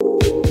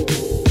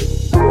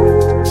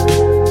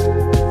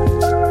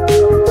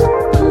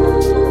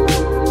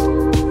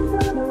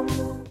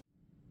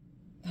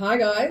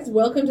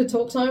welcome to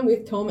Talk Time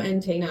with Tom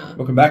and Tina.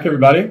 Welcome back,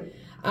 everybody.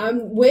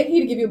 We're here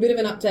to give you a bit of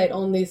an update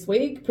on this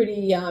week.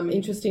 Pretty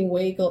interesting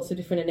week, lots of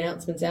different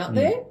announcements out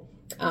there.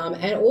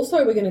 And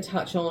also we're going to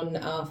touch on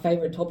our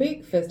favourite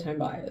topic, first home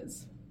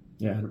buyers.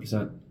 Yeah,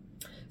 100%.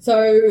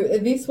 So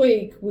this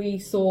week we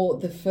saw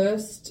the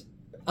first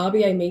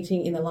RBA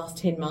meeting in the last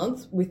 10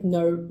 months with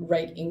no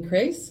rate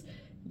increase.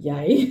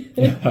 Yay.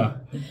 Yeah,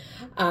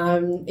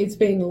 It's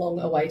been long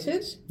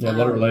awaited. a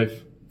lot of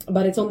relief.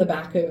 But it's on the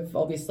back of,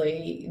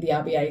 obviously, the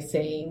RBA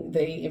seeing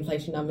the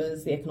inflation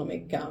numbers, the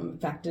economic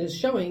factors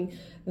showing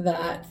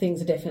that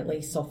things are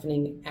definitely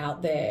softening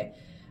out there.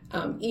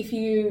 If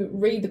you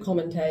read the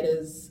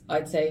commentators,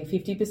 I'd say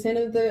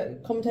 50% of the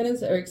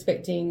commentators are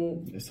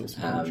expecting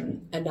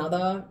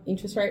another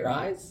interest rate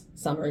rise.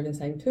 Some are even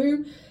saying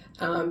 2.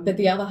 But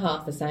the other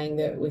half are saying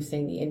that we've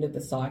seen the end of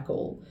the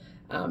cycle.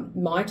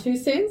 My 2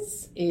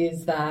 cents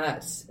is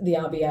that the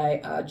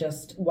RBA are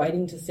just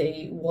waiting to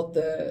see what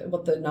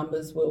the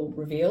numbers will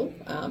reveal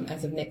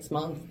as of next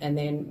month and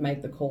then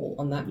make the call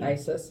on that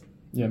basis.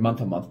 Yeah,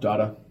 month-on-month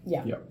data.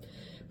 Yeah. Yep.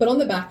 But on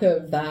the back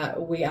of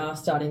that, we are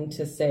starting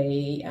to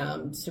see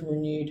some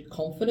renewed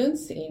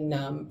confidence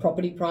in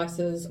property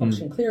prices,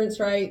 auction clearance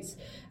rates,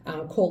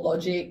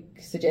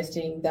 CoreLogic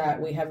suggesting that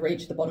we have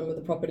reached the bottom of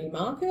the property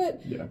market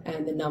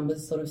and the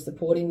numbers sort of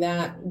supporting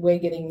that. We're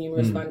getting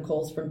numerous phone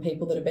calls from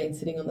people that have been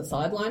sitting on the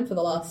sideline for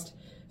the last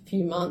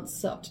few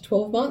months, up to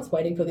 12 months,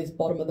 waiting for this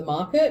bottom of the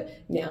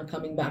market, now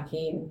coming back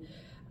in.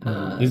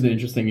 Isn't it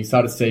interesting? You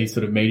start to see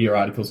sort of media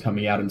articles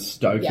coming out and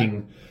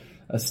stoking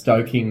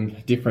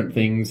different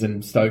things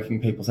and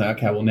stoking people saying,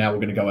 okay, well, now we're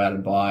going to go out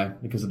and buy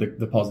because of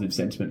the positive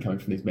sentiment coming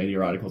from these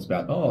media articles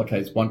about,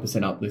 it's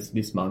 1% up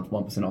this month,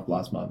 1% off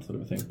last month, sort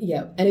of a thing.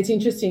 Yeah, and it's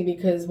interesting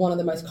because one of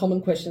the most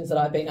common questions that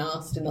I've been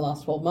asked in the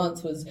last 12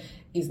 months was,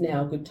 is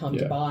now a good time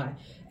to buy?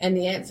 And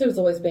the answer has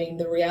always been,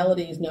 the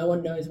reality is no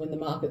one knows when the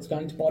market's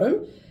going to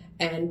bottom.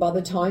 And by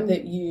the time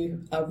that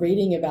you are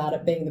reading about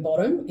it being the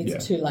bottom,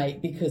 it's too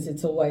late because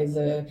it's always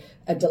a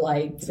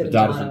delayed set of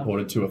data. The data's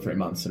reported 2 or 3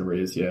 months in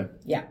arrears,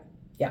 Yeah.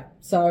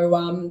 So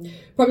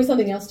probably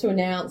something else to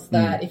announce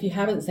that if you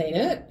haven't seen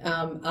it,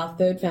 our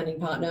third founding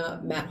partner,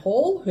 Matt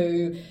Hall,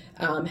 who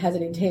has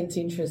an intense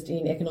interest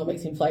in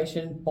economics,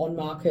 inflation, bond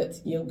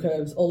markets, yield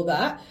curves, all of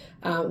that,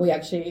 we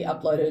actually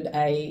uploaded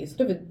a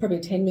sort of probably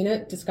a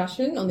 10-minute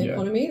discussion on the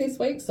economy this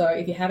week. So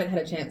if you haven't had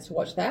a chance to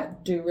watch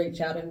that, do reach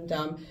out and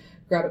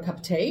grab a cup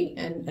of tea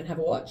and have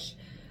a watch.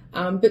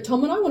 But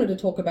Tom and I wanted to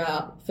talk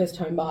about first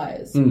home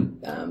buyers.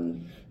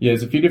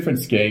 There's a few different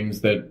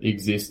schemes that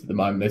exist at the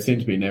moment. There seem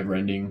to be a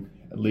never-ending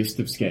list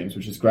of schemes,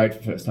 which is great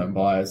for first home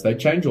buyers. They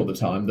change all the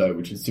time, though,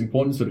 which is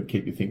important to sort of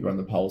keep your finger on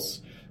the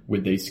pulse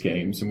with these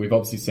schemes. And we've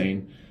obviously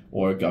seen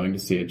or are going to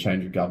see a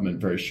change of government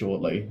very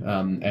shortly.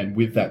 And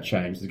with that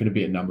change, there's going to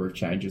be a number of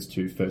changes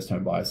to first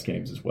home buyer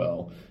schemes as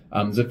well.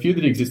 There's a few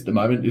that exist at the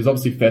moment. There's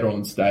obviously federal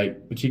and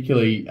state,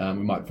 particularly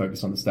we might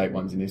focus on the state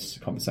ones in this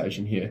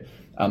conversation here.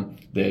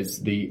 There's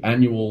the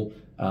annual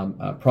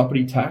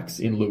property tax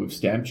in lieu of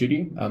stamp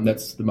duty.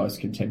 That's the most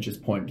contentious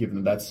point, given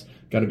that that's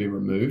going to be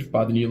removed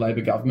by the new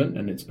Labor government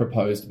and it's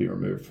proposed to be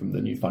removed from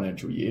the new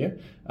financial year.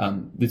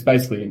 It's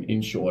basically,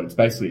 in short, it's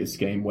basically a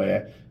scheme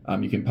where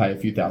you can pay a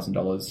few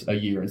 $1,000s a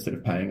year instead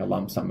of paying a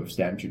lump sum of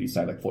stamp duty,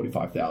 say like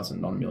 $45,000 on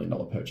 $1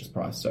 million purchase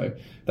price. So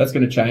that's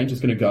going to change.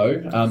 It's going to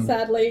go.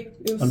 Sadly,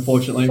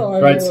 unfortunately, so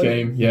great good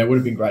scheme. Yeah, it would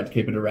have been great to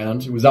keep it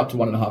around. It was up to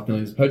 $1.5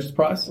 million as a purchase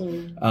price,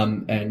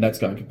 and that's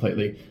going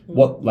completely.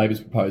 What Labor's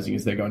proposing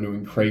is they're going to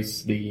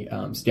increase the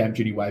stamp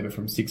duty waiver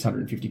from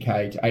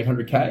 $650K to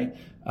 $800K,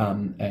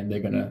 and they're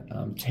going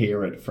to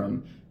tier it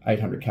from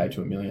 $800K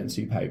to $1 million,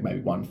 so you pay maybe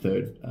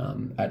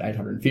 1/3 at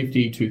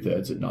 $850,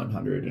 2/3 at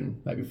 $900,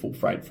 and maybe full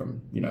freight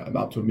from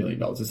up to $1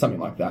 million or something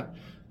like that.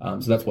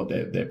 So that's what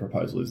their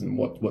proposal is, and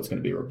what's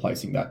going to be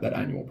replacing that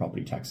annual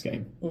property tax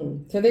scheme.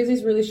 So there's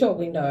this really short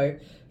window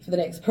for the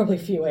next probably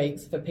few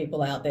weeks for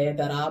people out there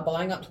that are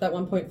buying up to that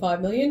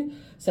 1.5 million.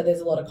 So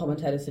there's a lot of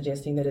commentators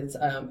suggesting that it's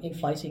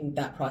inflating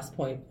that price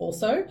point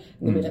also.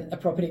 The minute a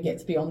property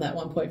gets beyond that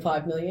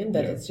 1.5 million,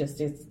 that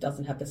it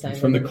doesn't have the same.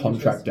 It's from the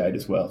contract date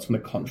as well. It's from the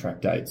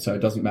contract date, so it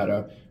doesn't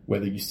matter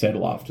whether you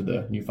settle after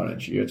the new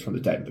financial year. It's from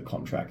the date of the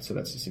contract, so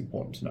that's just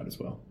important to note as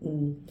well.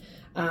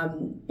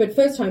 But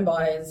first home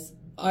buyers,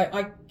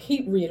 I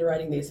keep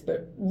reiterating this,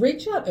 but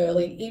reach out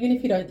early, even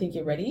if you don't think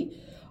you're ready.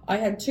 I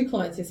had 2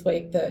 clients this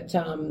week that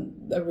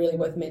are really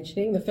worth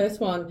mentioning. The first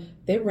one,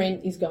 their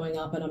rent is going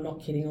up, and I'm not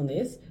kidding on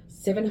this,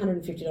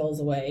 $750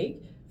 a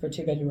week for a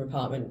 2-bedroom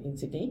apartment in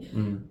Sydney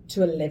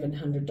to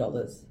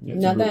 $1,100.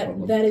 Now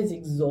that is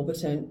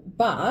exorbitant,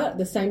 but at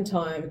the same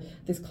time,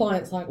 this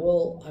client's like,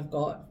 well, I've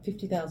got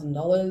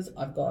 $50,000,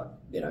 I've got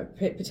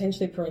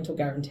potentially parental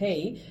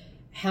guarantee.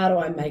 How do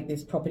I make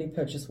this property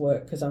purchase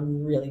work? Because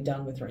I'm really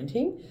done with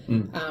renting.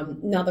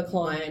 Another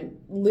client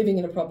living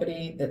in a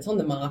property that's on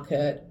the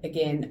market,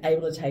 again,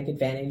 able to take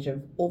advantage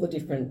of all the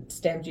different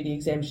stamp duty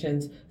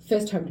exemptions,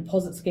 first home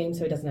deposit scheme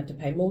so he doesn't have to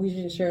pay mortgage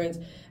insurance,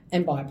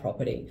 and buy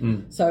property.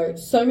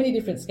 So many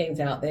different schemes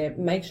out there.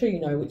 Make sure you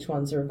know which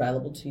ones are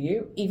available to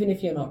you. Even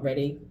if you're not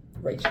ready,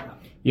 reach out.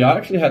 Yeah, I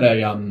actually had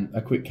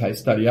a quick case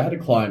study. I had a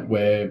client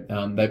where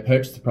they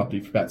purchased the property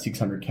for about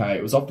 $600K.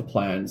 It was off the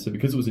plan, so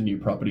because it was a new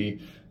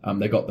property,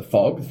 they got the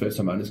FOG, the First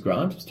Home Owners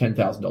Grant. It was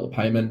 $10,000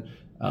 payment.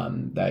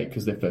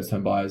 Because they're first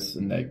home buyers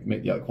and they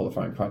meet the other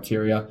qualifying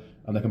criteria,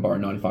 and they can borrow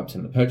 95%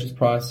 of the purchase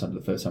price under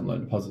the first home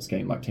loan deposit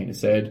scheme, like Tina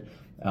said.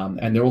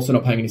 And they're also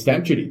not paying any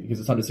stamp duty because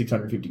it's under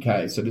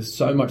 $650K. So there's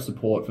so much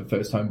support for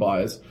first home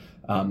buyers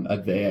are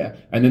there.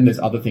 And then there's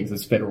other things,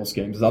 there's federal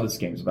schemes, there's other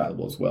schemes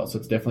available as well. So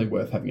it's definitely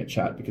worth having a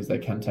chat because they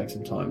can take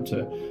some time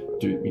to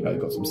do,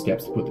 you've got some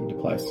steps to put them into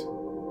place.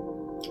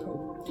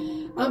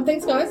 Cool.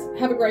 Thanks, guys.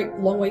 Have a great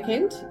long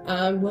weekend.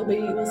 We'll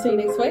see you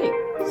next week.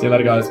 See you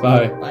later, guys.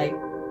 Bye.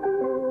 Bye.